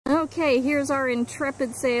Okay, here's our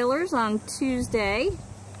intrepid sailors on Tuesday.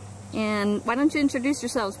 And why don't you introduce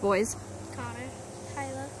yourselves, boys? Connor,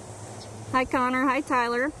 Tyler. Hi, Connor. Hi,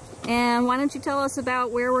 Tyler. And why don't you tell us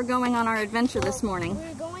about where we're going on our adventure this morning?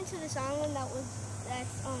 We're going to this island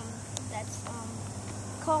that's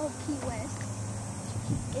called Key West.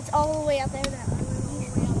 It's all the way out there. That island all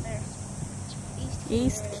the way out there.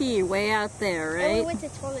 East Key, way out there, right? And we went to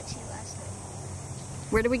Toilet Tea last night.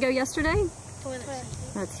 Where did we go yesterday? Toilet Tea.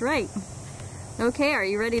 That's right. Okay, are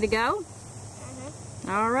you ready to go?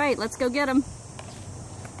 All right, let's go get them.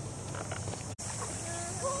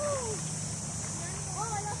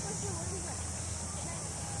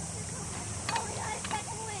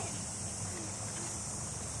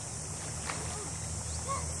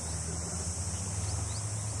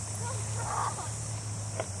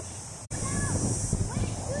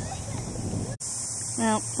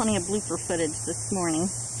 Well, plenty of blooper footage this morning.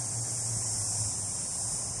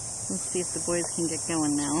 Let's see if the boys can get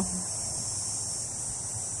going now.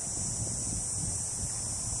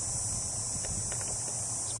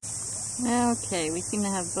 Okay, we seem to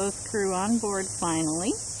have both crew on board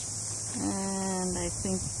finally. And I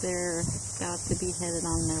think they're about to be headed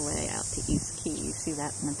on their way out to East Key. You see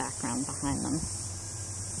that in the background behind them.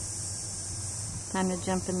 Time to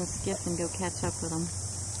jump in the skiff and go catch up with them.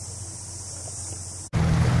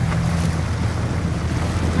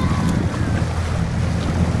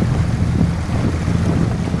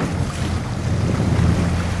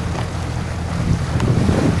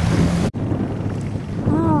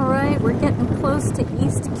 To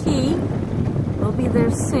East Key. We'll be there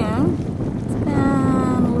soon. It's been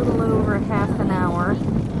a little over half an hour.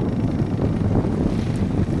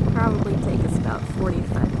 Probably take us about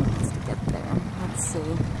 45 minutes to get there. Let's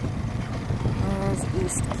see. There's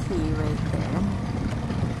East Key right there.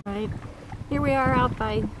 Right. Here we are out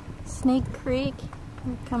by Snake Creek.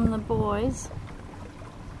 Here come the boys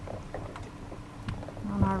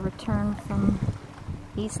on our return from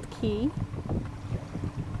East Key.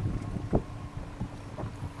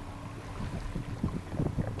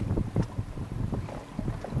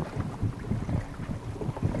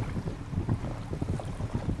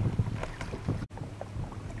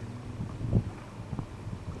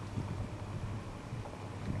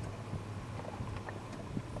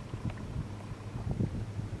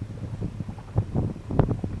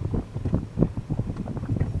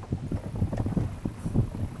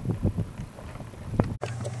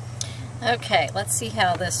 Okay, let's see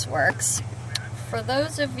how this works. For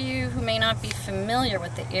those of you who may not be familiar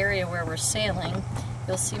with the area where we're sailing,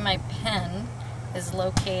 you'll see my pen is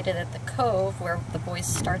located at the cove where the boys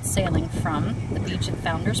start sailing from, the beach at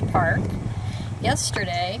Founders Park.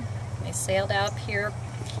 Yesterday, they sailed out here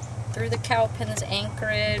through the Cowpens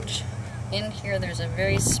anchorage. In here, there's a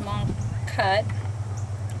very small cut.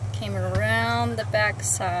 Came around the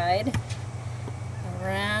backside,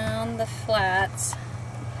 around the flats,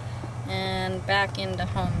 and back into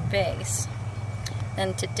home base.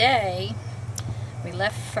 Then today we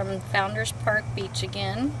left from Founders Park Beach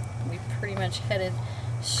again. We pretty much headed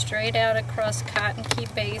straight out across Cotton Key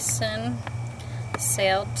Basin,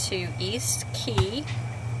 sailed to East Key.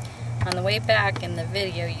 On the way back in the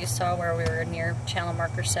video you saw where we were near channel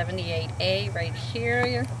marker 78A right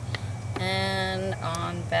here, and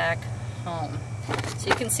on back home. So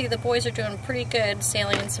you can see the boys are doing pretty good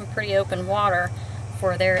sailing in some pretty open water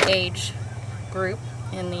for their age group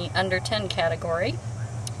in the under 10 category.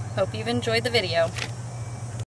 Hope you've enjoyed the video.